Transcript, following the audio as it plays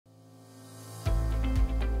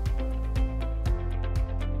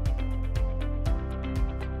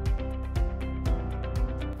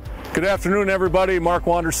Good afternoon, everybody. Mark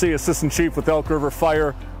Wandersee, Assistant Chief with Elk River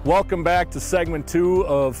Fire. Welcome back to segment 2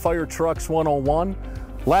 of Fire Trucks 101.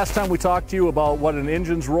 Last time we talked to you about what an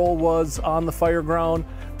engine's role was on the fire ground.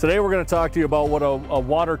 Today we're going to talk to you about what a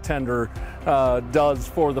water tender does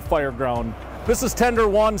for the fire ground. This is Tender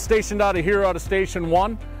 1, stationed out of Station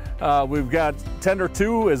 1. We've got Tender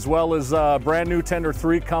 2 as well as brand new Tender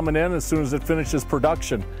 3 coming in as soon as it finishes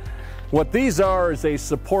production. What these are is a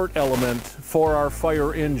support element for our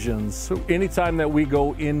fire engines. So anytime that we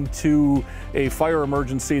go into a fire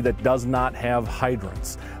emergency that does not have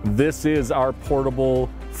hydrants, this is our portable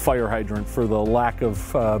fire hydrant, for the lack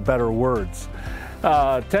of better words.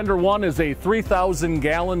 Tender 1 is a 3,000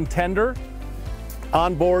 gallon tender.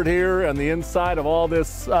 On board here, and the inside of all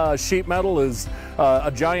this sheet metal is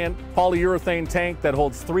a giant polyurethane tank that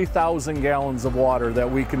holds 3,000 gallons of water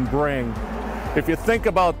that we can bring. If you think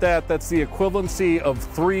about that, that's the equivalency of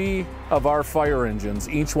 3 of our fire engines.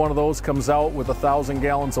 Each one of those comes out with 1,000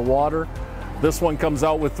 gallons of water. This one comes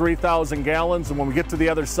out with 3,000 gallons, and when we get to the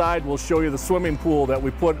other side, we'll show you the swimming pool that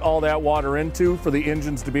we put all that water into for the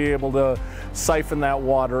engines to be able to siphon that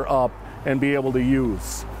water up and be able to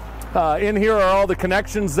use. In here are all the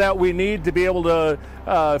connections that we need to be able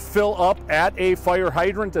to fill up at a fire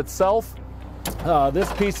hydrant itself.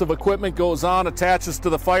 This piece of equipment goes on, attaches to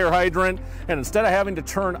the fire hydrant, and instead of having to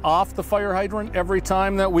turn off the fire hydrant every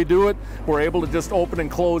time that we do it, we're able to just open and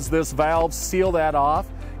close this valve, seal that off,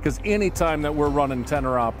 because anytime that we're running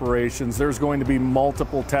tender operations, there's going to be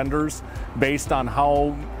multiple tenders based on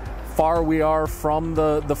how far we are from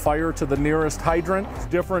the fire to the nearest hydrant.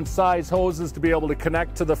 Different size hoses to be able to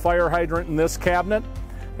connect to the fire hydrant in this cabinet.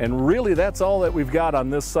 And really, that's all that we've got on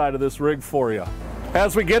this side of this rig for you.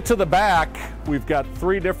 As we get to the back, we've got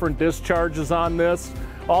 3 different discharges on this.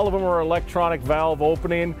 All of them are electronic valve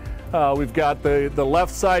opening. We've got the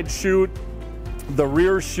left side chute, the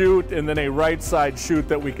rear chute, and then a right side chute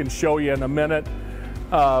that we can show you in a minute.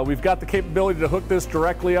 We've got the capability to hook this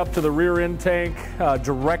directly up to the rear end tank,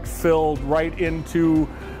 direct filled right into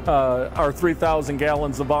our 3,000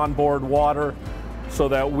 gallons of onboard water, so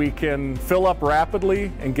that we can fill up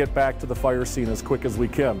rapidly and get back to the fire scene as quick as we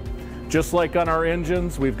can. Just like on our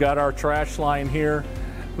engines, we've got our trash line here.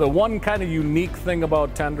 The one kind of unique thing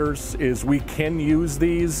about tenders is we can use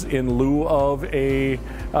these in lieu of a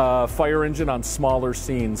fire engine on smaller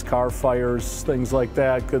scenes, car fires, things like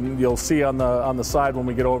that. And you'll see on the side when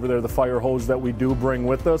we get over there the fire hose that we do bring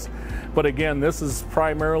with us. But again, this is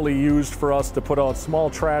primarily used for us to put out small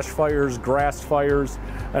trash fires, grass fires,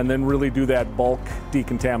 and then really do that bulk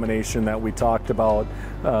decontamination that we talked about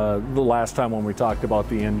the last time when we talked about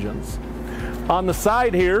the engines. On the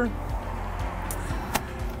side here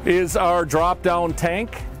is our drop-down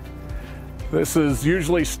tank. This is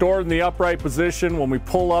usually stored in the upright position. When we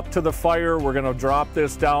pull up to the fire, we're going to drop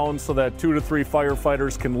this down so that 2 to 3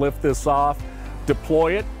 firefighters can lift this off,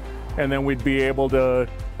 deploy it, and then we'd be able to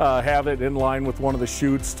have it in line with one of the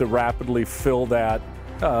chutes to rapidly fill that.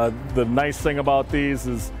 The nice thing about these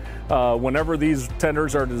is whenever these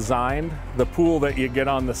tenders are designed, the pool that you get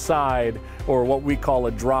on the side, or what we call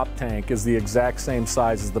a drop tank, is the exact same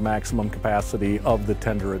size as the maximum capacity of the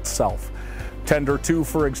tender itself. Tender 2,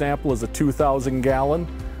 for example, is a 2,000 gallon.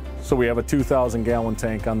 So we have a 2,000 gallon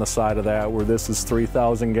tank on the side of that, where this is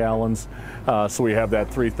 3,000 gallons. So we have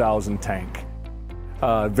that 3,000 tank.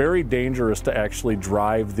 Very dangerous to actually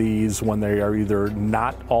drive these when they are either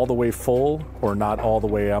not all the way full or not all the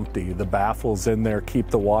way empty. The baffles in there keep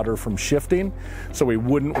the water from shifting, so we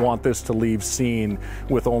wouldn't want this to leave scene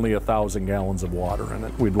with only 1,000 gallons of water in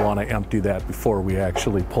it. We'd want to empty that before we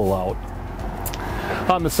actually pull out.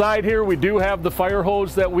 On the side here, we do have the fire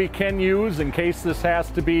hose that we can use in case this has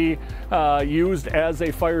to be used as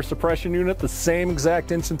a fire suppression unit. The same exact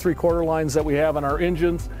 1 3/4 lines that we have on our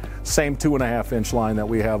engines, same 2.5 inch line that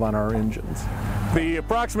we have on our engines. The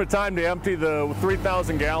approximate time to empty the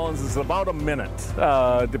 3,000 gallons is about a minute,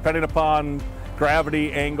 depending upon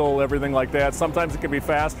gravity, angle, everything like that. Sometimes it can be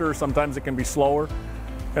faster, sometimes it can be slower.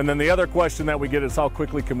 And then the other question that we get is how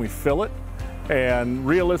quickly can we fill it? And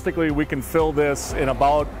realistically, we can fill this in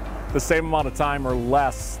about the same amount of time or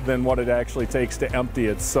less than what it actually takes to empty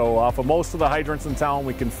it. So off of most of the hydrants in town,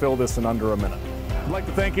 we can fill this in under a minute. I'd like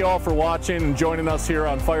to thank you all for watching and joining us here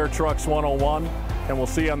on Fire Trucks 101, and we'll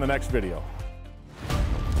see you on the next video.